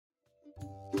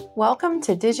Welcome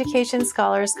to Digication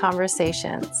Scholars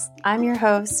Conversations. I'm your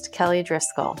host, Kelly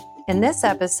Driscoll. In this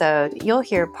episode, you'll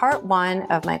hear part one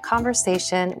of my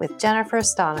conversation with Jennifer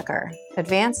Stonecker,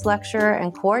 Advanced Lecturer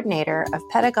and Coordinator of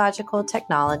Pedagogical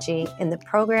Technology in the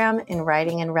Program in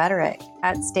Writing and Rhetoric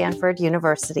at Stanford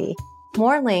University.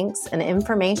 More links and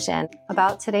information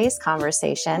about today's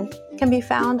conversation can be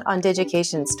found on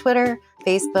Digication's Twitter,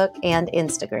 Facebook, and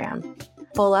Instagram.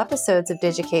 Full episodes of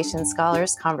Digication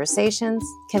Scholars Conversations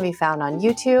can be found on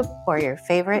YouTube or your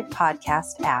favorite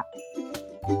podcast app.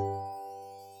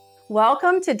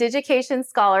 Welcome to Digication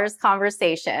Scholars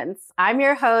Conversations. I'm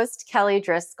your host, Kelly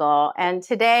Driscoll, and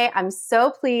today I'm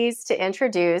so pleased to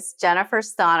introduce Jennifer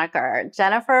Stonecker.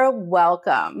 Jennifer,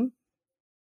 welcome.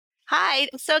 Hi,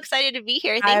 I'm so excited to be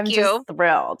here. Thank you. I'm just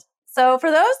thrilled. So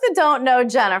for those that don't know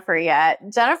Jennifer yet,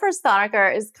 Jennifer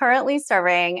Stonecker is currently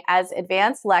serving as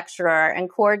Advanced Lecturer and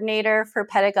Coordinator for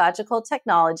Pedagogical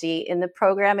Technology in the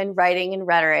Program in Writing and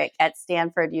Rhetoric at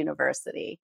Stanford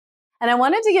University. And I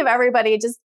wanted to give everybody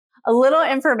just a little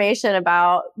information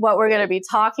about what we're going to be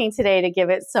talking today to give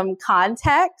it some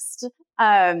context.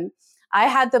 I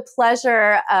had the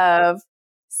pleasure of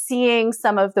seeing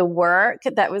some of the work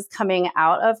that was coming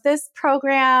out of this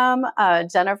program.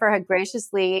 Jennifer had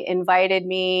graciously invited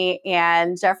me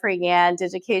and Jeffrey Yan,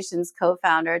 Digication's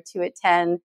co-founder, to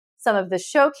attend some of the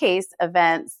showcase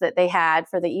events that they had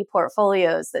for the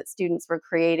e-portfolios that students were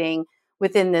creating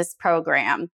within this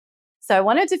program. So I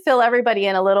wanted to fill everybody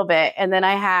in a little bit. And then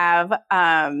I have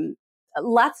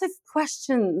lots of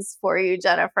questions for you,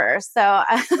 Jennifer. So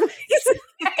I'm excited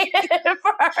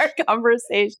for our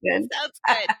conversation. Sounds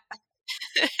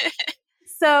good.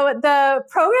 So the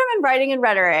Program in Writing and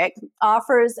Rhetoric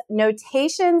offers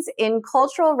notations in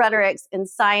cultural rhetorics and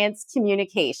science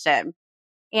communication.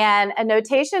 And a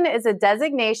notation is a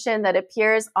designation that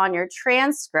appears on your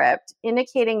transcript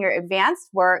indicating your advanced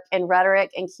work in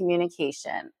rhetoric and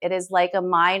communication. It is like a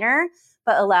minor,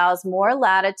 but allows more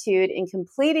latitude in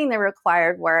completing the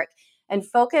required work and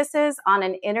focuses on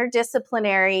an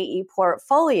interdisciplinary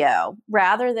e-portfolio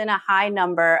rather than a high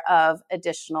number of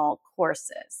additional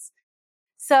courses.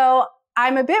 So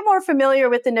I'm a bit more familiar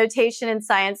with the notation in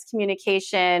science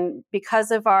communication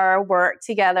because of our work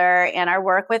together and our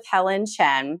work with Helen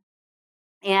Chen.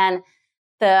 And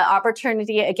the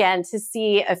opportunity, again, to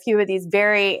see a few of these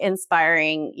very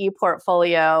inspiring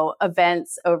e-portfolio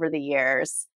events over the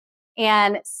years.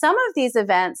 And some of these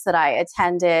events that I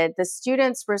attended, the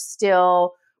students were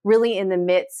still really in the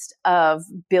midst of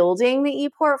building the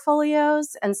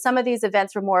e-portfolios. And some of these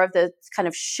events were more of the kind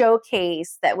of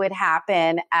showcase that would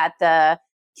happen at the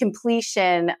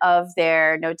completion of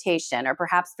their notation, or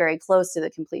perhaps very close to the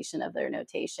completion of their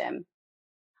notation.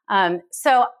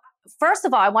 So first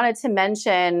of all, I wanted to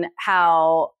mention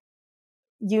how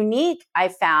unique I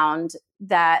found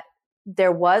that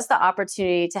there was the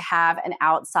opportunity to have an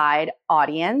outside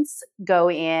audience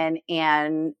go in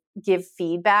and give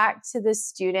feedback to the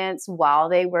students while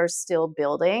they were still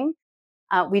building.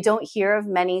 We don't hear of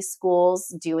many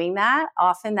schools doing that.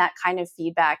 Often that kind of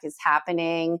feedback is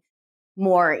happening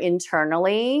more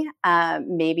internally.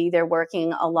 Maybe they're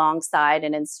working alongside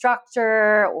an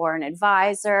instructor or an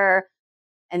advisor,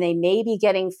 and they may be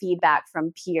getting feedback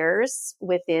from peers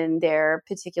within their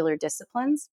particular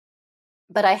disciplines.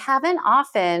 But I haven't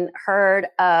often heard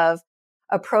of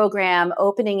a program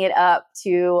opening it up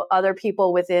to other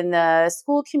people within the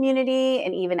school community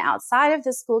and even outside of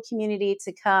the school community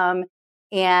to come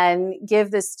and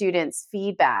give the students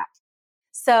feedback.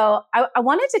 So I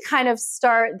wanted to kind of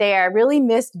start there. I really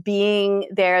missed being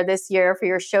there this year for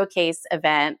your showcase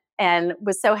event and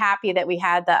was so happy that we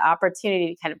had the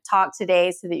opportunity to kind of talk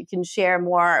today so that you can share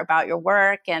more about your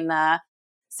work and the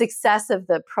success of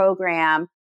the program.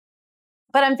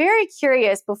 But I'm very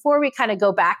curious, before we kind of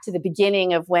go back to the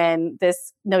beginning of when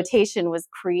this notation was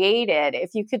created, if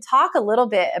you could talk a little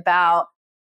bit about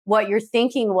what your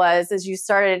thinking was as you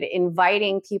started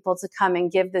inviting people to come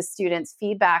and give the students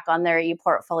feedback on their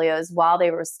e-portfolios while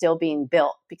they were still being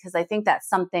built, because I think that's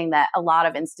something that a lot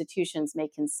of institutions may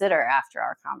consider after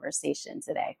our conversation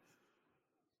today.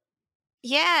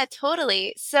 Yeah,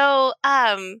 totally. So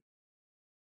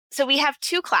we have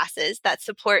two classes that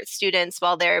support students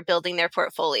while they're building their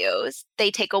portfolios. They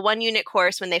take a 1-unit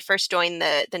course when they first join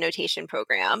the notation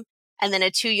program, and then a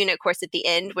 2-unit course at the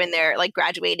end when they're like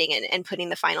graduating and putting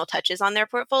the final touches on their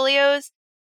portfolios.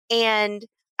 And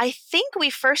I think we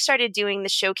first started doing the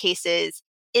showcases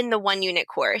in the 1-unit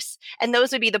course. And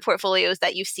those would be the portfolios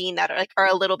that you've seen that are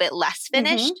a little bit less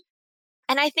finished. Mm-hmm.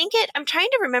 And I think I'm trying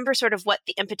to remember sort of what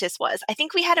the impetus was. I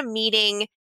think we had a meeting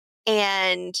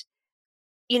and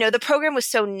the program was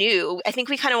so new. I think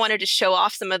we kind of wanted to show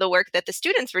off some of the work that the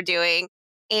students were doing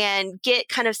and get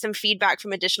kind of some feedback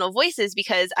from additional voices,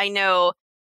 because I know,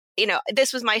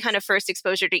 this was my kind of first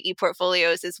exposure to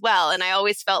e-portfolios as well. And I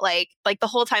always felt like the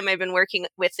whole time I've been working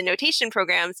with the notation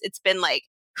programs, it's been like,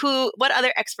 what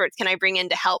other experts can I bring in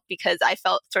to help? Because I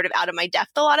felt sort of out of my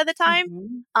depth a lot of the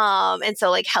time. And so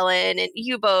like Helen and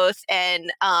you both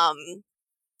and,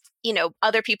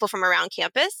 other people from around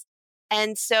campus.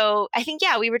 And so I think,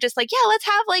 we were just like, let's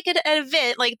have like an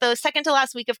event, like the second to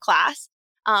last week of class,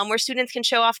 where students can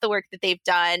show off the work that they've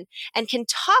done and can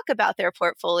talk about their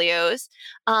portfolios.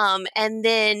 And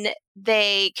then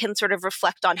they can sort of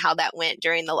reflect on how that went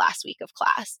during the last week of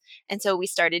class. And so we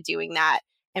started doing that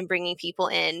and bringing people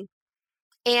in.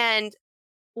 And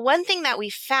one thing that we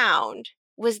found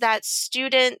was that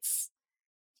students,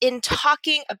 in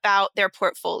talking about their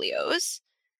portfolios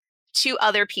to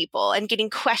other people and getting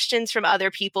questions from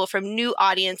other people, from new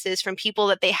audiences, from people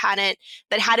that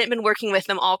hadn't been working with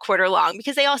them all quarter long,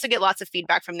 because they also get lots of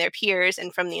feedback from their peers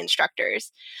and from the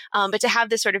instructors. But to have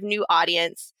this sort of new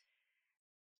audience,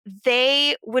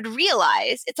 they would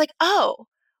realize it's like, oh,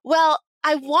 well,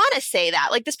 I want to say that.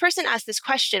 Like, this person asked this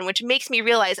question, which makes me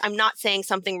realize I'm not saying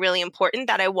something really important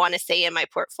that I want to say in my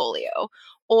portfolio,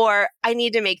 or I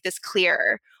need to make this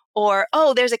clearer. Or,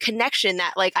 oh, there's a connection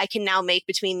that like I can now make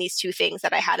between these two things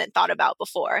that I hadn't thought about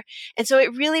before. And so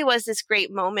it really was this great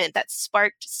moment that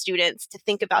sparked students to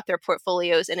think about their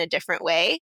portfolios in a different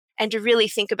way and to really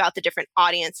think about the different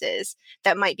audiences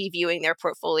that might be viewing their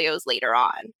portfolios later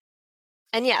on.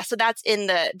 And so that's in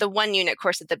the 1 unit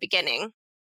course at the beginning.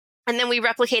 And then we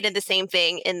replicated the same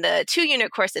thing in the 2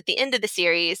 unit course at the end of the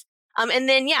series. And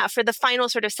then, for the final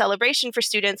sort of celebration for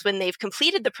students when they've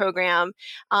completed the program,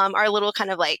 our little kind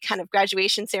of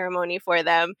graduation ceremony for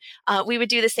them, we would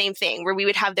do the same thing where we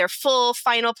would have their full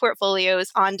final portfolios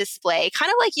on display, kind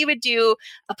of like you would do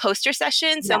a poster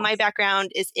session. So my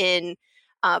background is in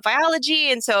biology.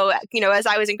 And so, as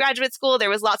I was in graduate school, there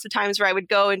was lots of times where I would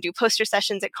go and do poster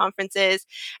sessions at conferences.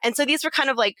 And so these were kind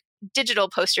of like digital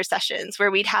poster sessions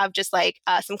where we'd have just like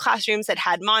some classrooms that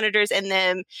had monitors in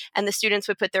them, and the students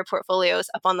would put their portfolios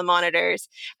up on the monitors,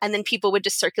 and then people would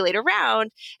just circulate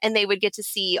around and they would get to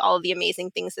see all of the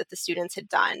amazing things that the students had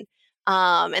done.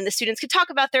 And the students could talk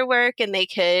about their work, and they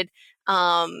could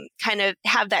kind of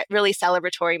have that really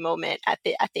celebratory moment at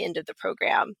the end of the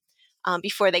program,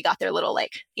 before they got their little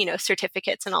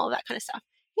certificates and all of that kind of stuff.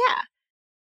 Yeah.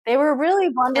 They were really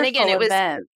wonderful and again, it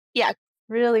events. Was,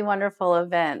 really wonderful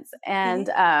events. And,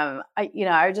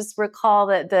 I just recall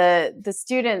that the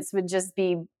students would just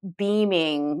be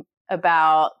beaming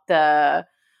about the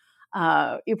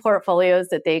portfolios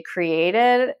that they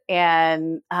created,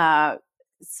 and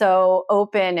so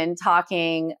open and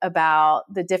talking about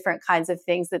the different kinds of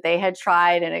things that they had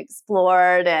tried and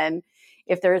explored, and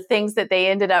if there are things that they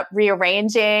ended up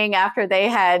rearranging after they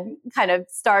had kind of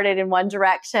started in one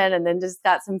direction and then just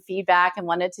got some feedback and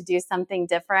wanted to do something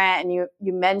different. And you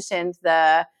mentioned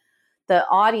the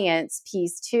audience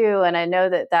piece too. And I know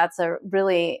that that's a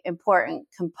really important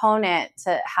component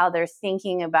to how they're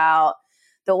thinking about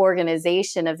the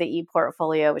organization of the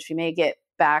e-portfolio, which we may get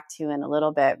back to in a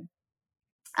little bit.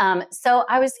 So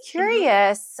I was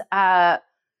curious,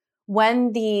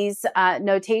 when these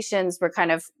notations were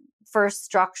kind of first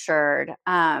structured,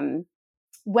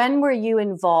 when were you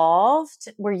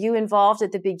involved? Were you involved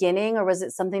at the beginning, or was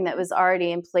it something that was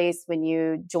already in place when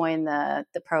you joined the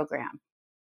program?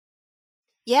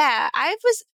 Yeah,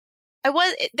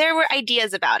 there were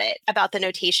ideas about it, about the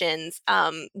notations,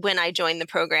 when I joined the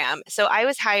program. So I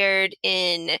was hired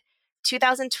in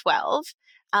 2012.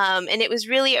 And it was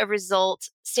really a result.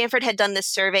 Stanford had done this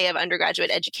survey of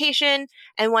undergraduate education,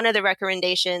 and one of the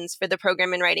recommendations for the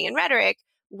program in writing and rhetoric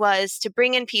was to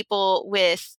bring in people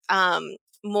with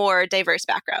more diverse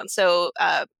backgrounds. So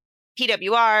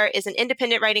PWR is an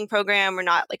independent writing program. We're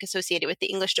not associated with the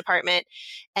English department.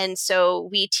 And so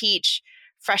we teach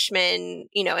freshmen,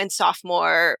 and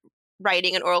sophomore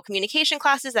writing and oral communication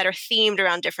classes that are themed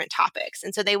around different topics.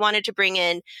 And so they wanted to bring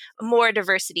in more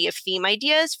diversity of theme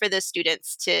ideas for the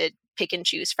students to pick and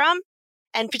choose from,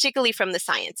 and particularly from the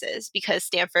sciences, because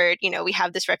Stanford, we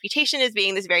have this reputation as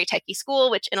being this very techie school,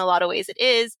 which in a lot of ways it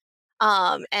is.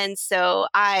 And so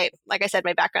like I said,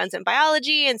 my background's in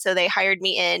biology. And so they hired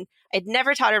me in. I'd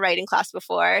never taught a writing class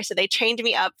before, so they trained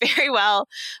me up very well.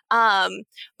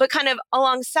 But kind of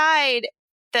alongside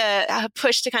the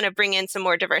push to kind of bring in some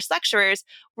more diverse lecturers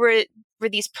were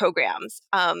these programs.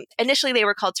 Initially, they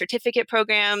were called certificate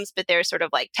programs, but there's sort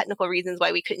of technical reasons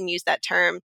why we couldn't use that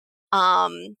term.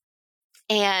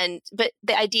 But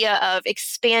the idea of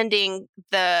expanding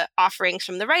the offerings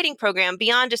from the writing program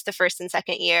beyond just the first and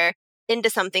second year into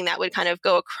something that would kind of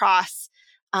go across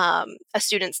a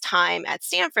student's time at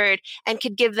Stanford and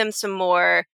could give them some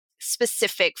more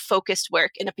specific focused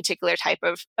work in a particular type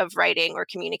of writing or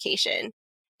communication.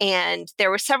 And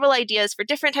there were several ideas for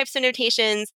different types of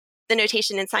notations. The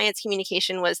notation in science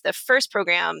communication was the first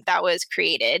program that was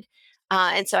created.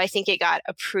 And so I think it got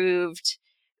approved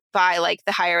by like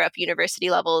the higher up university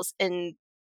levels in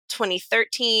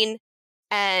 2013.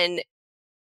 And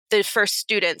the first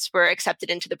students were accepted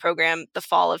into the program the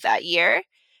fall of that year.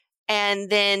 And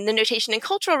then the notation in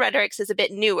cultural rhetorics is a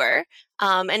bit newer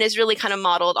and is really kind of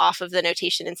modeled off of the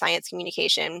notation in science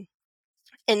communication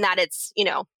in that it's,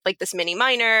 like this mini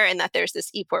minor and that there's this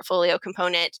e-portfolio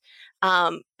component.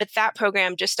 But that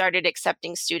program just started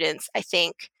accepting students, I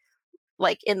think,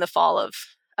 like in the fall of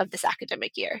this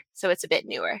academic year. So it's a bit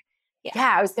newer.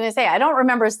 Yeah, I was going to say, I don't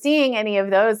remember seeing any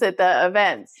of those at the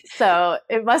events. So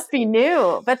it must be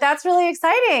new, but that's really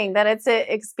exciting that it's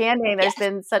expanding. There's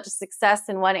been such a success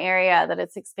in one area that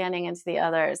it's expanding into the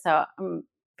other. So I'm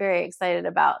very excited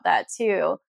about that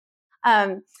too.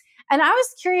 And I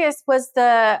was curious, was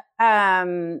the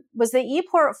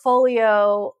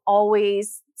e-portfolio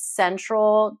always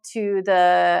central to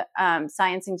the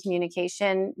science and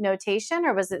communication notation,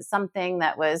 or was it something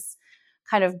that was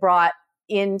kind of brought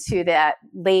into that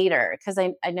later? Because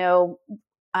I know,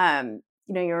 you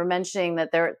were mentioning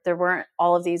that there weren't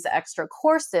all of these extra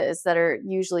courses that are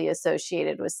usually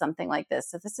associated with something like this.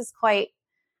 So this is quite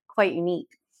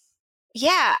unique.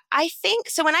 Yeah, I think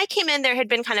so. When I came in, there had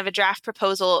been kind of a draft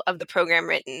proposal of the program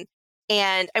written,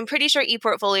 and I'm pretty sure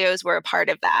e-portfolios were a part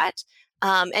of that.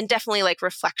 And definitely like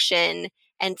reflection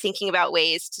and thinking about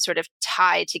ways to sort of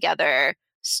tie together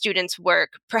students'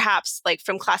 work, perhaps like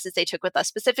from classes they took with us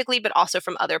specifically, but also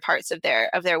from other parts of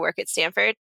their work at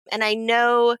Stanford. And I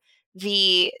know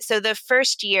the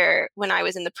first year when I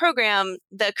was in the program,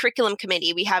 the curriculum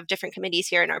committee, we have different committees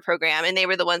here in our program, and they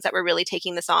were the ones that were really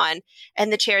taking this on.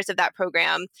 And the chairs of that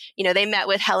program, they met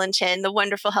with Helen Chin, the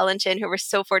wonderful Helen Chin, who we're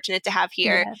so fortunate to have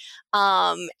here.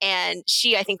 Yes. And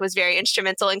she, I think, was very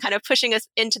instrumental in kind of pushing us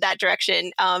into that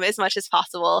direction as much as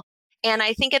possible. And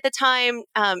I think at the time,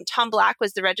 Tom Black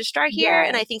was the registrar here. Yes.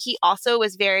 And I think he also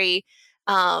was very,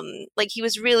 he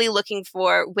was really looking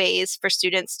for ways for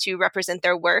students to represent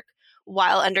their work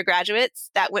while undergraduates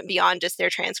that went beyond just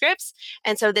their transcripts.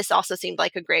 And so this also seemed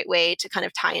like a great way to kind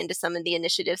of tie into some of the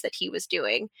initiatives that he was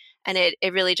doing. And it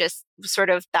really just sort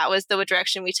of, that was the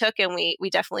direction we took, and we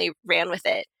definitely ran with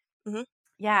it. Mm-hmm.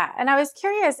 Yeah. And I was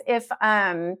curious if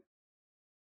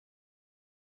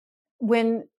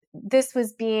when this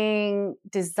was being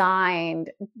designed,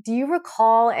 do you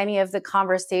recall any of the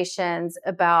conversations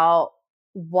about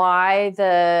why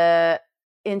the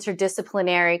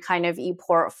interdisciplinary kind of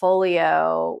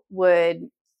e-portfolio would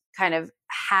kind of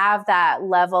have that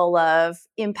level of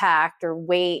impact or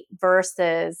weight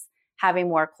versus having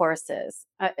more courses?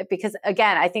 Because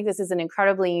again, I think this is an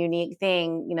incredibly unique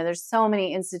thing. There's so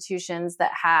many institutions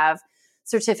that have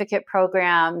certificate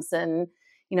programs and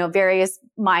various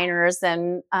minors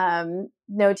and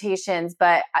notations,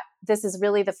 but this is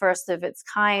really the first of its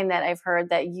kind that I've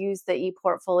heard that use the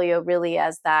e-portfolio really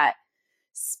as that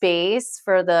space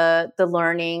for the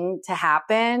learning to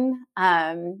happen.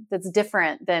 That's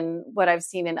different than what I've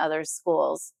seen in other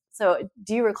schools. So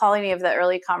do you recall any of the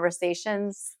early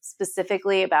conversations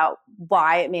specifically about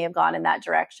why it may have gone in that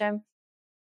direction?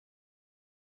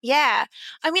 Yeah.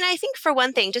 I mean, I think for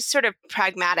one thing, just sort of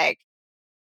pragmatic,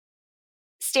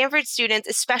 Stanford students,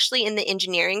 especially in the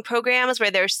engineering programs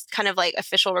where there's kind of like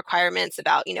official requirements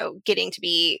about, getting to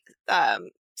be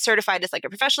certified as like a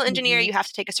professional engineer, mm-hmm. You have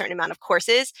to take a certain amount of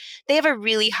courses. They have a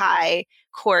really high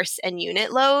course and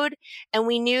unit load. And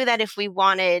we knew that if we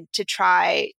wanted to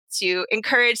try to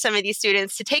encourage some of these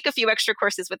students to take a few extra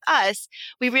courses with us,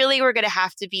 we really were going to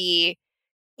have to be,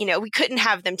 we couldn't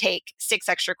have them take 6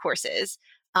 extra courses.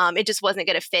 It just wasn't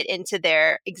going to fit into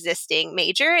their existing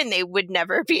major, and they would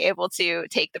never be able to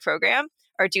take the program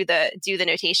or do the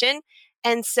notation.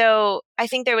 And so I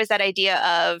think there was that idea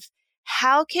of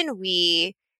how can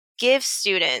we give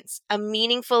students a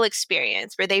meaningful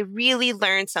experience where they really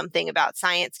learn something about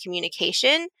science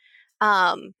communication,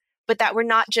 but that we're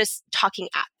not just talking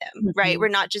at them, mm-hmm. right? We're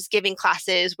not just giving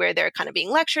classes where they're kind of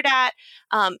being lectured at.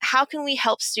 How can we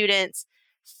help students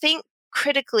think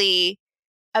critically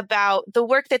about the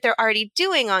work that they're already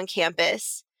doing on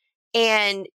campus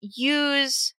and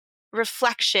use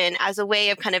reflection as a way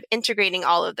of kind of integrating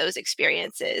all of those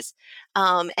experiences,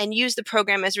 and use the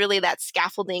program as really that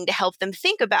scaffolding to help them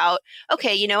think about,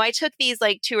 okay, I took these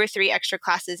like 2 or 3 extra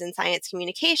classes in science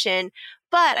communication,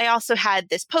 But I also had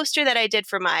this poster that I did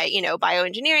for my,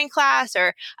 bioengineering class,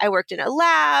 or I worked in a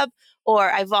lab,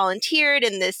 or I volunteered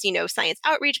in this, science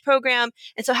outreach program.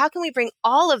 And so how can we bring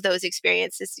all of those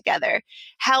experiences together,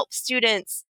 help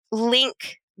students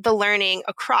link the learning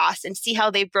across and see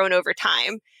how they've grown over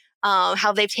time,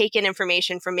 how they've taken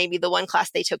information from maybe the one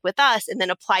class they took with us and then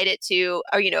applied it to,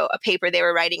 a paper they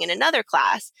were writing in another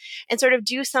class, and sort of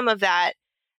do some of that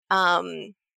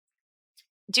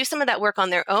work on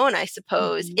their own, I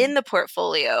suppose, in the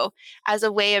portfolio as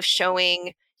a way of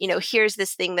showing, here's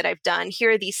this thing that I've done,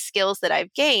 here are these skills that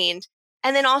I've gained.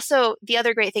 And then also the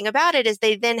other great thing about it is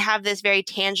they then have this very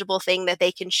tangible thing that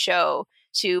they can show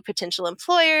to potential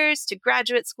employers, to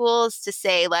graduate schools, to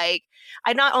say, like,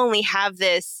 I not only have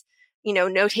this,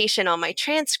 notation on my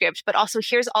transcript, but also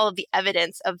here's all of the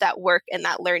evidence of that work and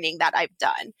that learning that I've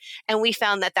done. And we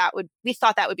found we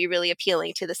thought that would be really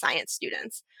appealing to the science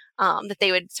students. That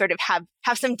they would sort of have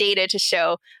some data to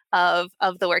show of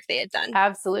the work they had done.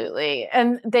 Absolutely.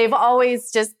 And they've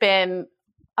always just been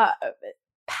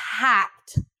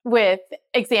packed with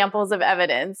examples of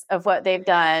evidence of what they've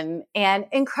done and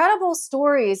incredible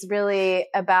stories really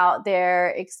about their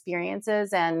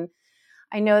experiences. And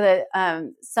I know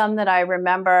that some that I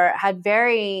remember had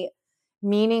very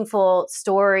meaningful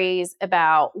stories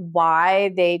about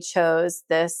why they chose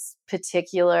this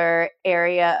particular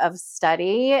area of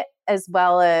study, as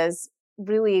well as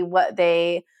really what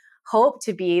they hope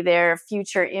to be their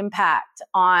future impact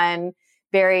on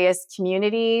various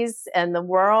communities and the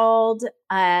world.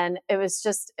 And it was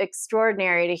just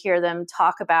extraordinary to hear them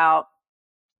talk about,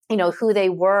 who they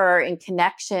were in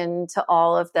connection to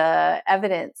all of the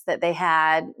evidence that they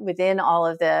had within all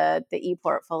of the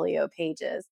ePortfolio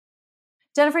pages.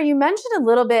 Jennifer, you mentioned a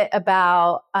little bit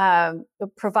about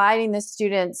providing the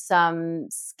students some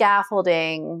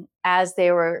scaffolding as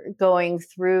they were going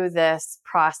through this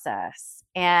process.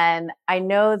 And I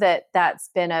know that that's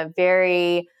been a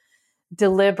very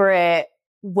deliberate,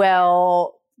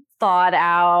 well thought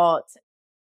out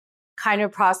kind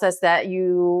of process that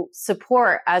you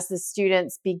support as the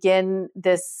students begin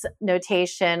this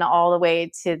notation all the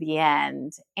way to the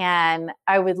end. And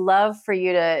I would love for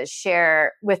you to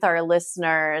share with our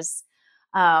listeners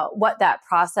what that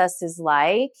process is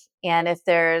like, and if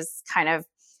there's kind of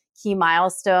key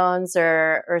milestones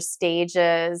or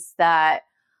stages that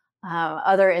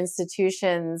other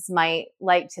institutions might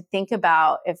like to think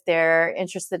about if they're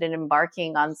interested in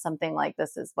embarking on something like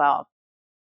this as well.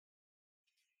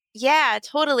 Yeah,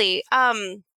 totally.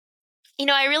 I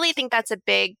really think that's a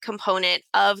big component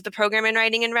of the program in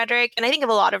writing and rhetoric. And I think of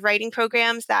a lot of writing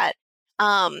programs that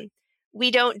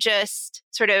we don't just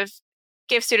sort of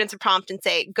give students a prompt and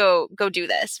say, go do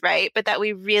this, right? But that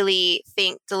we really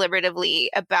think deliberatively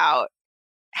about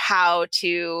how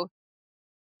to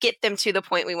get them to the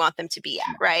point we want them to be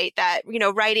at, right? That,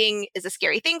 writing is a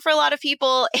scary thing for a lot of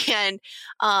people. And,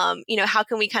 how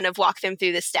can we kind of walk them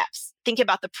through the steps? Think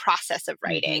about the process of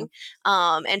writing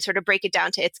and sort of break it down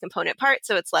to its component parts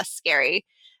so it's less scary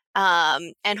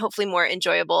and hopefully more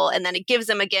enjoyable. And then it gives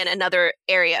them, again, another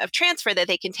area of transfer that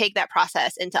they can take that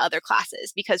process into other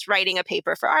classes, because writing a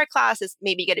paper for our class is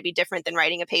maybe going to be different than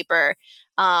writing a paper,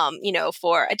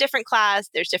 for a different class.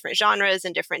 There's different genres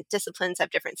and different disciplines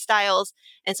have different styles.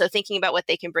 And so thinking about what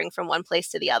they can bring from one place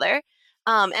to the other.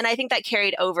 And I think that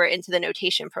carried over into the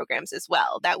notation programs as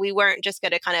well, that we weren't just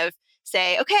going to kind of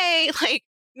say, okay, like,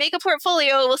 make a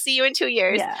portfolio, we'll see you in 2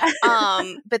 years. Yeah.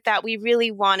 But that we really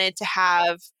wanted to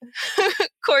have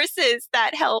courses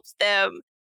that helped them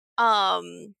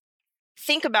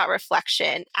think about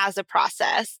reflection as a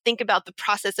process, think about the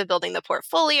process of building the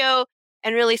portfolio,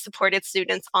 and really supported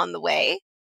students on the way.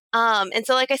 And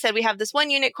so, like I said, we have this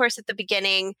 1-unit course at the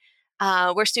beginning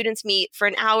where students meet for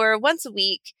an hour once a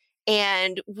week.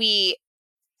 And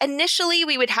initially,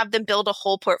 we would have them build a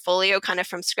whole portfolio kind of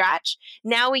from scratch.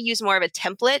 Now we use more of a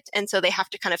template. And so they have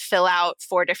to kind of fill out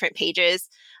 4 different pages.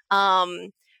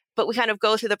 But we kind of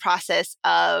go through the process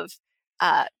of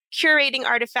curating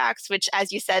artifacts, which,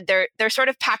 as you said, they're sort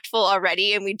of packed full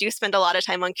already. And we do spend a lot of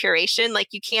time on curation. Like,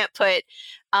 you can't put,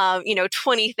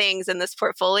 20 things in this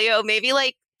portfolio, maybe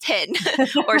like 10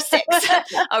 or 6.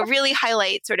 Really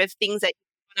highlight sort of things that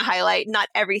to highlight, not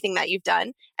everything that you've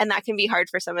done. And that can be hard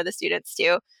for some of the students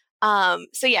too.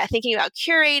 So yeah, thinking about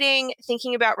curating,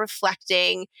 thinking about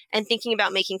reflecting, and thinking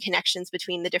about making connections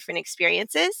between the different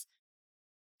experiences.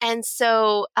 And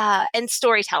so, and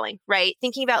storytelling, right?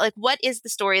 Thinking about, like, what is the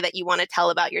story that you want to tell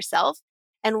about yourself?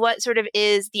 And what sort of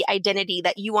is the identity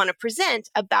that you want to present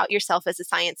about yourself as a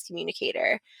science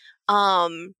communicator?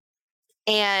 And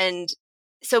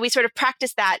so we sort of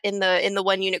practice that in the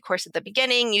 1-unit course at the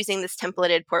beginning, using this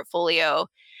templated portfolio.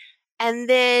 And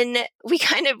then we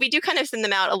do kind of send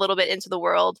them out a little bit into the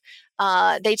world.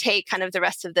 They take kind of the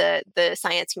rest of the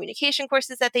science communication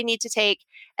courses that they need to take.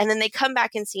 And then they come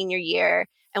back in senior year,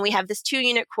 and we have this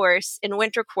 2-unit course in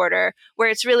winter quarter where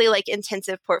it's really like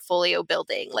intensive portfolio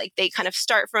building. Like they kind of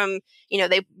start from,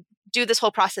 they do this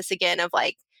whole process again of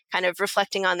like kind of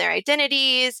reflecting on their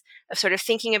identities, of sort of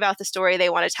thinking about the story they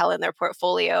want to tell in their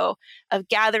portfolio, of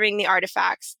gathering the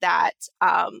artifacts that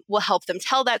will help them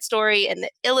tell that story and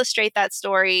that illustrate that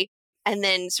story, and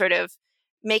then sort of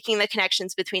making the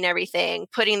connections between everything,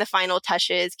 putting the final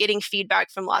touches, getting feedback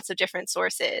from lots of different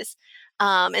sources.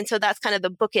 And so that's kind of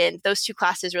the bookend. Those 2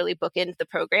 classes really bookend the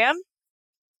program.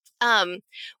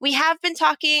 We have been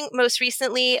talking most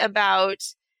recently about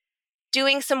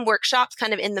doing some workshops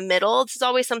kind of in the middle. This is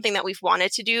always something that we've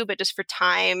wanted to do, but just for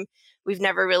time, we've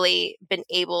never really been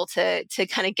able to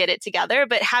kind of get it together.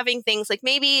 But having things like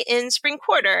maybe in spring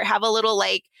quarter, have a little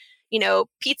like,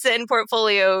 pizza and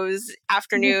portfolios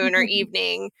afternoon or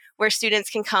evening where students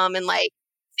can come and like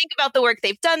think about the work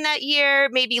they've done that year,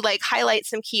 maybe like highlight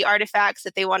some key artifacts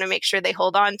that they want to make sure they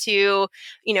hold on to,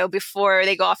 before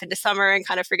they go off into summer and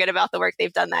kind of forget about the work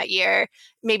they've done that year,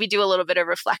 maybe do a little bit of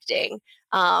reflecting.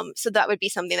 So that would be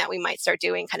something that we might start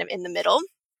doing kind of in the middle.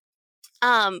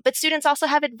 But students also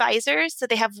have advisors. So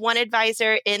they have one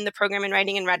advisor in the program in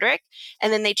writing and rhetoric,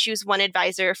 and then they choose one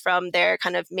advisor from their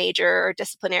kind of major or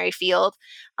disciplinary field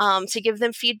to give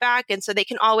them feedback. And so they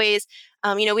can always,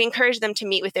 we encourage them to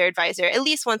meet with their advisor at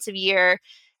least once a year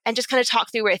and just kind of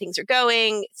talk through where things are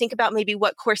going, think about maybe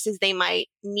what courses they might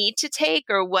need to take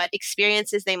or what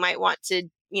experiences they might want to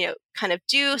kind of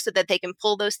do so that they can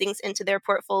pull those things into their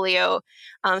portfolio.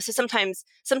 So sometimes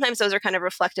those are kind of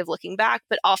reflective looking back,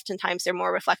 but oftentimes they're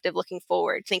more reflective looking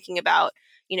forward, thinking about,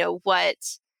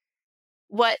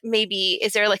 what maybe,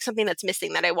 is there like something that's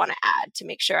missing that I want to add to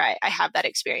make sure I have that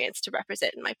experience to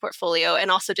represent in my portfolio,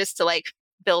 and also just to like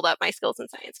build up my skills in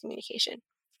science communication.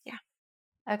 Yeah.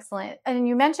 Excellent. And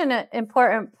you mentioned an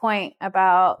important point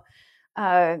about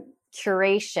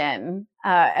curation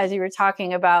as you were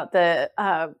talking about the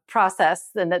process,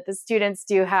 and that the students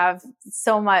do have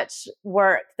so much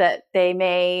work that they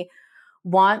may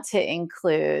want to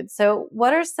include. So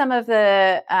what are some of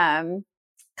the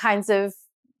kinds of,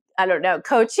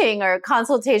 coaching or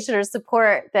consultation or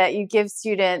support that you give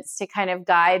students to kind of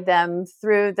guide them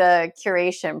through the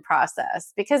curation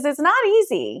process? Because it's not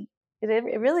easy.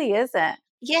 It really isn't.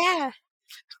 Yeah.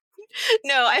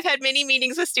 No, I've had many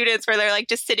meetings with students where they're like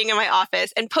just sitting in my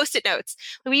office and Post-it notes.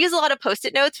 We use a lot of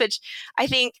Post-it notes, which I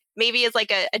think maybe is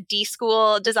like a D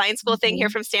school, design school thing here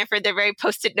from Stanford. They're very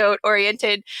Post-it note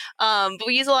oriented. But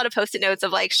we use a lot of Post-it notes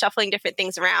of like shuffling different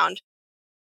things around.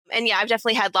 And yeah, I've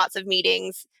definitely had lots of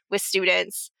meetings with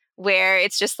students where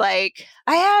it's just like,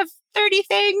 I have 30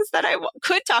 things that I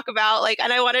could talk about, like,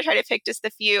 and I want to try to pick just a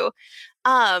few.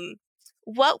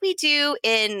 What we do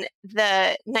in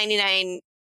the 99A,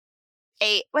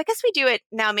 I guess we do it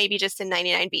now maybe just in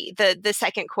 99B, the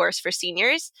second course for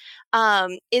seniors,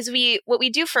 is what we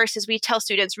do first is we tell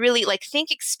students really like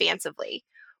think expansively.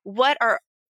 What are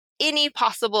any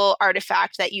possible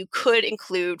artifact that you could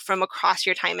include from across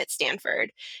your time at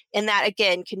Stanford? And that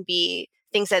again can be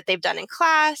things that they've done in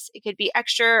class. It could be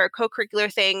extra or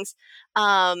co-curricular things.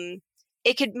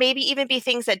 It could maybe even be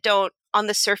things that don't on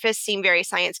the surface seem very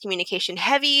science communication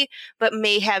heavy, but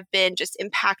may have been just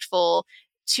impactful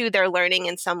to their learning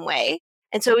in some way.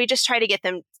 And so we just try to get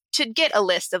them to get a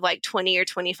list of like 20 or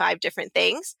 25 different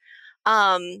things.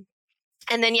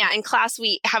 And then, in class,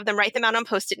 we have them write them out on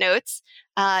Post-it notes.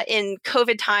 In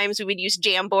COVID times, we would use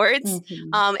Jamboards.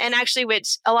 And actually,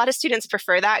 which a lot of students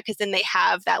prefer that because then they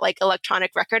have that like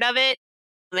electronic record of it.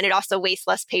 And it also wastes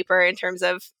less paper in terms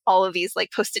of all of these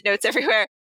like Post-it notes everywhere.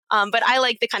 But I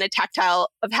like the kind of tactile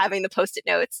of having the Post-it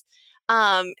notes.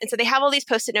 And so they have all these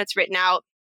Post-it notes written out.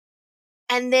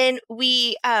 And then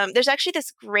there's actually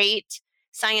this great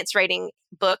science writing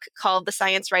book called The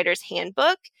Science Writer's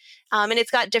Handbook. And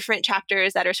it's got different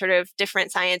chapters that are sort of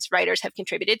different science writers have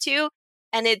contributed to.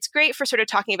 And it's great for sort of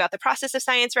talking about the process of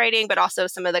science writing, but also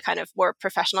some of the kind of more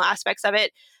professional aspects of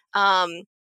it.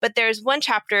 But there's one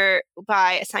chapter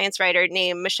by a science writer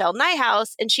named Michelle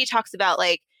Nijhuis, and she's talking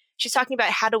about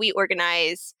how do we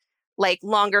organize like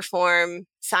longer form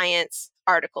science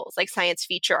articles, like science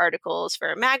feature articles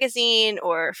for a magazine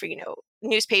or for,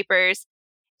 newspapers.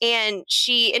 And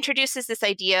she introduces this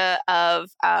idea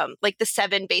of like the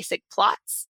 7 basic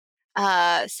plots.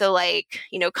 So like,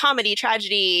 comedy,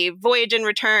 tragedy, voyage and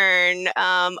return,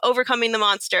 overcoming the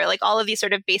monster, like all of these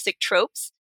sort of basic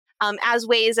tropes as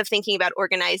ways of thinking about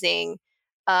organizing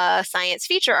a science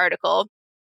feature article.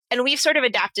 And we've sort of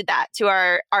adapted that to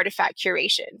our artifact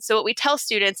curation. So what we tell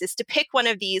students is to pick one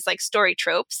of these like story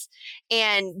tropes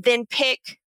and then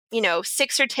pick,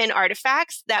 6 or 10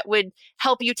 artifacts that would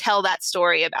help you tell that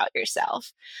story about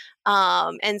yourself.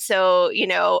 And so,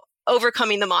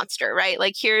 overcoming the monster, right?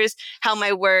 Like, here's how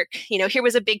my work, here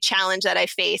was a big challenge that I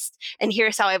faced, and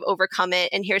here's how I've overcome it,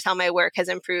 and here's how my work has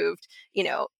improved,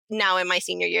 now in my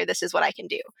senior year, this is what I can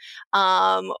do.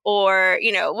 Or,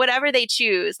 whatever they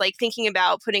choose, like thinking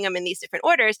about putting them in these different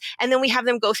orders. And then we have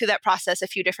them go through that process a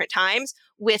few different times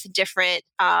with different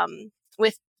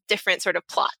sort of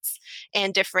plots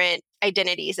and different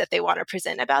identities that they want to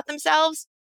present about themselves.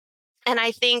 And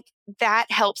I think that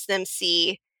helps them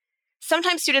see.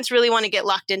 Sometimes students really want to get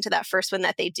locked into that first one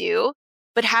that they do,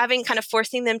 but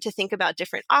forcing them to think about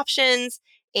different options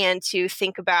and to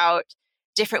think about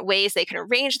different ways they can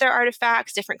arrange their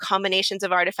artifacts, different combinations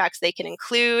of artifacts they can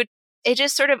include. It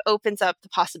just sort of opens up the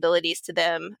possibilities to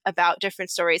them about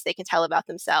different stories they can tell about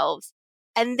themselves.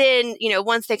 And then,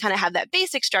 once they kind of have that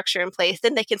basic structure in place,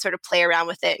 then they can sort of play around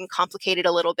with it and complicate it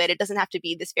a little bit. It doesn't have to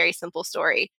be this very simple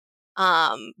story,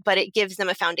 but it gives them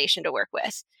a foundation to work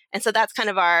with. And so that's kind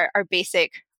of our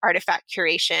basic artifact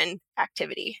curation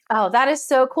activity. Oh, that is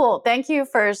so cool. Thank you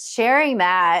for sharing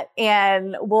that.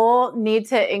 And we'll need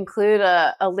to include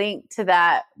a link to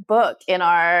that book in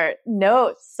our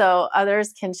notes so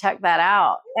others can check that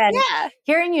out. And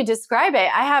hearing you describe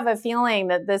it, I have a feeling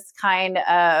that this kind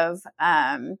of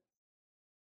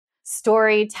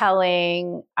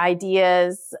storytelling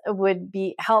ideas would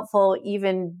be helpful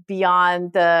even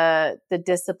beyond the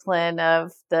discipline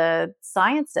of the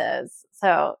sciences.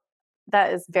 So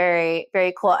that is very,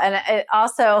 very cool. And it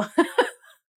also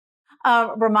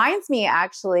reminds me,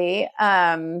 actually,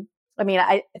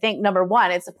 I think number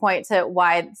one, it's a point to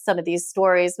why some of these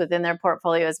stories within their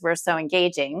portfolios were so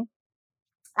engaging.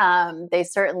 They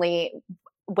certainly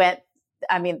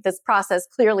this process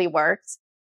clearly worked.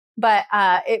 But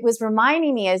it was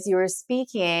reminding me as you were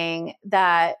speaking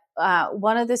that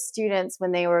one of the students,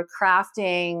 when they were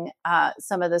crafting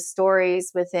some of the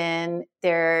stories within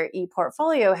their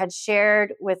e-portfolio, had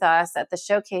shared with us at the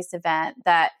showcase event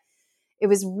that it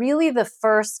was really the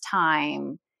first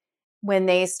time when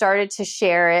they started to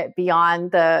share it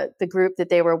beyond the group that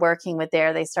they were working with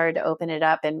there. They started to open it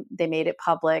up and they made it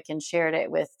public and shared it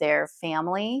with their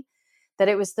family. That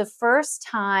it was the first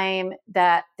time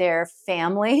that their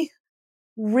family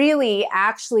really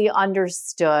actually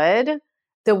understood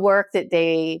the work that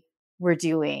they were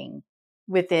doing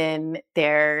within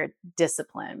their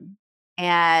discipline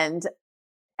and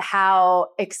how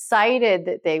excited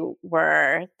that they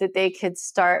were that they could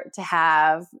start to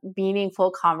have meaningful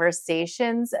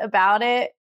conversations about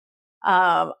it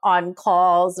on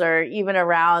calls or even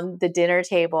around the dinner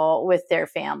table with their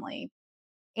family.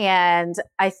 And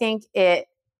I think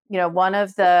one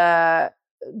of the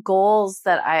goals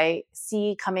that I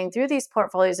see coming through these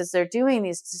portfolios is they're doing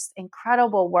these just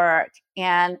incredible work.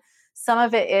 And some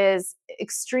of it is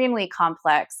extremely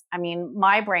complex. I mean,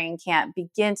 my brain can't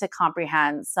begin to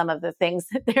comprehend some of the things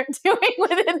that they're doing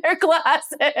within their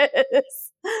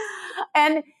classes.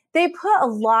 And they put a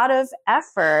lot of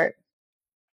effort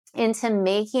into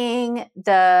making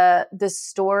the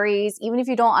stories, even if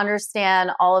you don't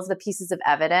understand all of the pieces of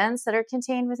evidence that are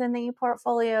contained within the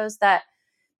portfolios, that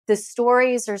the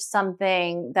stories are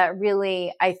something that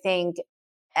really, I think,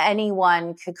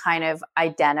 anyone could kind of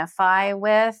identify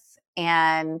with.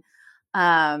 And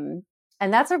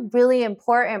that's a really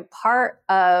important part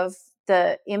of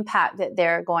the impact that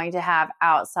they're going to have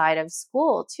outside of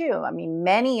school too. I mean,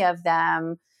 many of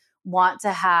them want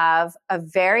to have a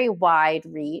very wide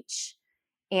reach.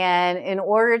 And in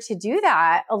order to do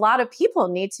that, a lot of people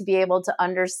need to be able to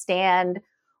understand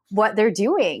what they're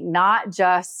doing, not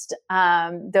just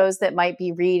those that might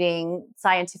be reading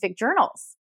scientific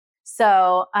journals.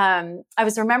 So I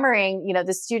was remembering,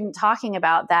 the student talking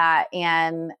about that,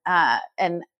 and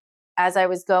as I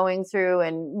was going through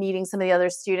and meeting some of the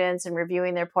other students and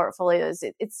reviewing their portfolios,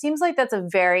 it seems like that's a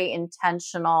very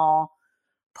intentional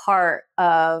part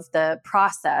of the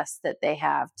process that they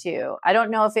have too. I don't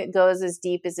know if it goes as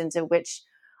deep as into which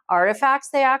artifacts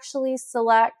they actually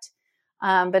select,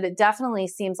 but it definitely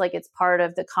seems like it's part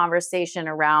of the conversation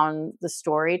around the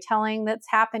storytelling that's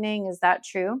happening. Is that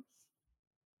true?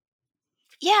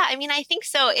 Yeah, I mean, I think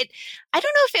so. I don't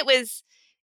know if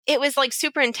it was like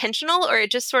super intentional, or it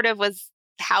just sort of was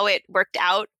how it worked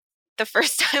out the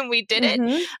first time we did it.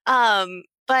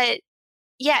 But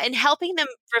yeah, and helping them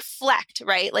reflect,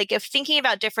 right? Like, if thinking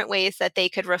about different ways that they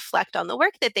could reflect on the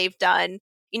work that they've done,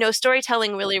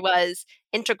 storytelling really was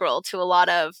integral to a lot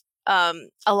of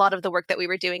the work that we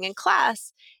were doing in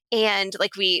class. And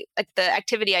like the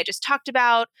activity I just talked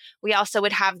about, we also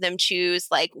would have them choose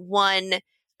like one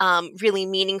really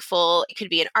meaningful, it could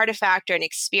be an artifact or an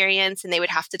experience, and they would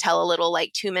have to tell a little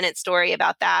like 2-minute story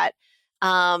about that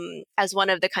as one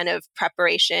of the kind of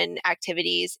preparation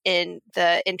activities in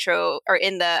the intro or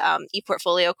in the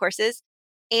ePortfolio courses.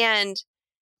 And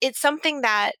it's something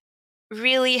that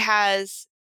really has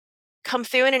come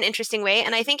through in an interesting way.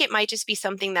 And I think it might just be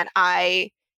something that I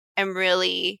am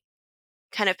really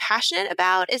kind of passionate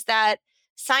about, is that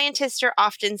scientists are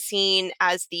often seen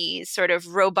as these sort of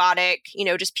robotic,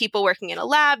 just people working in a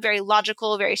lab, very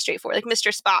logical, very straightforward, like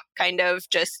Mr. Spock, kind of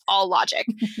just all logic.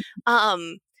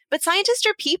 But scientists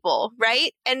are people,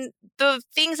 right? And the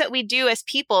things that we do as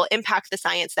people impact the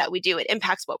science that we do. It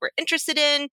impacts what we're interested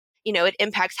in. It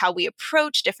impacts how we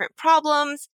approach different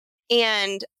problems.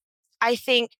 And I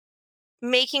think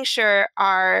making sure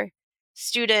our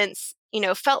students,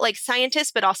 felt like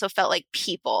scientists, but also felt like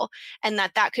people, and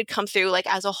that could come through like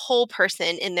as a whole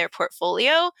person in their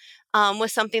portfolio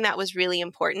was something that was really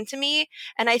important to me.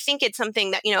 And I think it's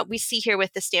something that, we see here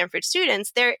with the Stanford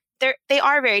students. They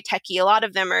are very techie. A lot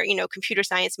of them are, computer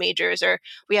science majors, or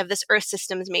we have this earth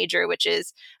systems major, which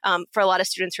is for a lot of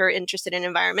students who are interested in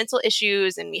environmental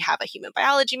issues. And we have a human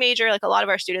biology major. Like a lot of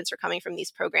our students are coming from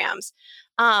these programs.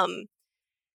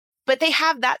 But they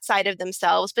have that side of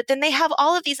themselves, but then they have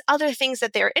all of these other things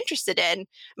that they're interested in. I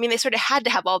mean, they sort of had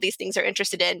to have all these things they're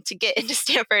interested in to get into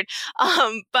Stanford.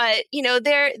 But,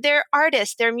 they're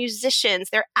artists, they're musicians,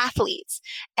 they're athletes,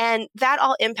 and that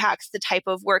all impacts the type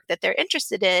of work that they're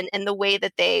interested in and the way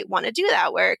that they want to do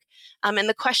that work, and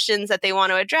the questions that they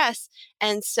want to address.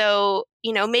 And so,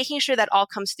 making sure that all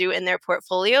comes through in their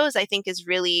portfolios, I think is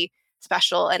really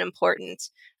special and important.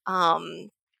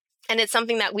 And it's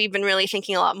something that we've been really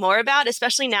thinking a lot more about,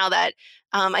 especially now that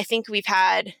I think we've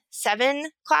had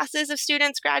 7 classes of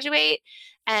students graduate.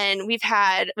 And we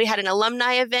had an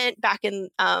alumni event back in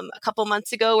a couple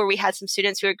months ago where we had some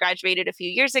students who had graduated a few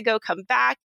years ago come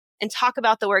back and talk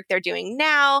about the work they're doing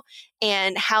now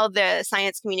and how the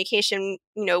science communication,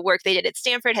 work they did at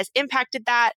Stanford has impacted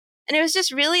that. And it was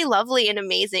just really lovely and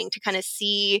amazing to kind of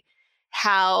see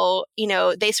how,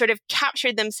 they sort of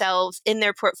captured themselves in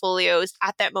their portfolios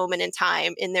at that moment in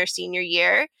time in their senior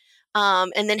year.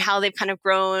 And then how they've kind of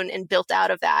grown and built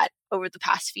out of that over the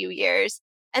past few years.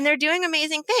 And they're doing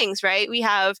amazing things, right? We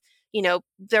have,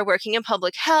 they're working in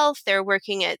public health, they're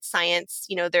working at science,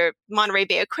 they're Monterey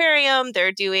Bay Aquarium,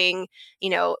 they're doing,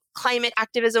 climate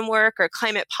activism work or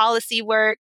climate policy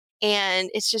work. And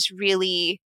it's just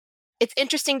really, it's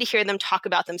interesting to hear them talk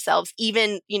about themselves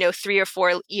even, 3 or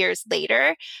 4 years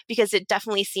later, because it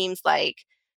definitely seems like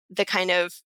the kind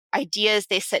of ideas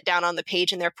they set down on the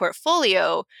page in their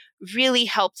portfolio really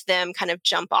helped them kind of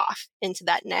jump off into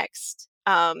that next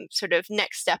sort of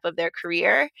next step of their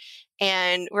career.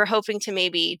 And we're hoping to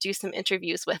maybe do some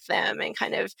interviews with them and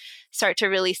kind of start to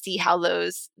really see how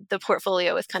the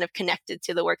portfolio is kind of connected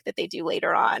to the work that they do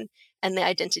later on and the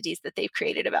identities that they've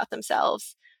created about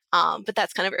themselves. But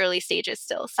that's kind of early stages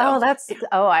still. So.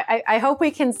 I hope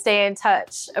we can stay in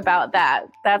touch about that.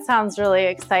 That sounds really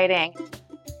exciting.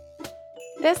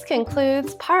 This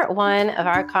concludes part 1 of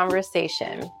our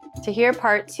conversation. To hear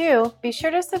part 2, be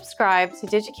sure to subscribe to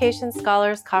Digication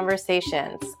Scholars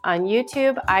Conversations on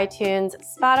YouTube, iTunes,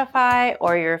 Spotify,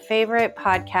 or your favorite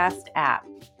podcast app.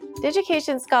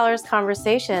 Digication Scholars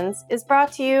Conversations is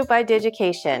brought to you by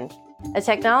Digication, a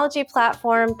technology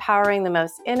platform powering the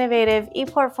most innovative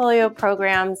ePortfolio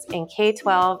programs in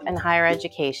K-12 and higher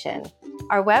education.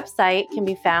 Our website can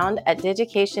be found at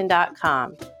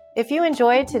digication.com. If you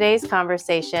enjoyed today's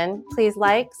conversation, please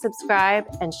like, subscribe,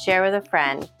 and share with a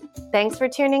friend. Thanks for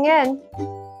tuning in.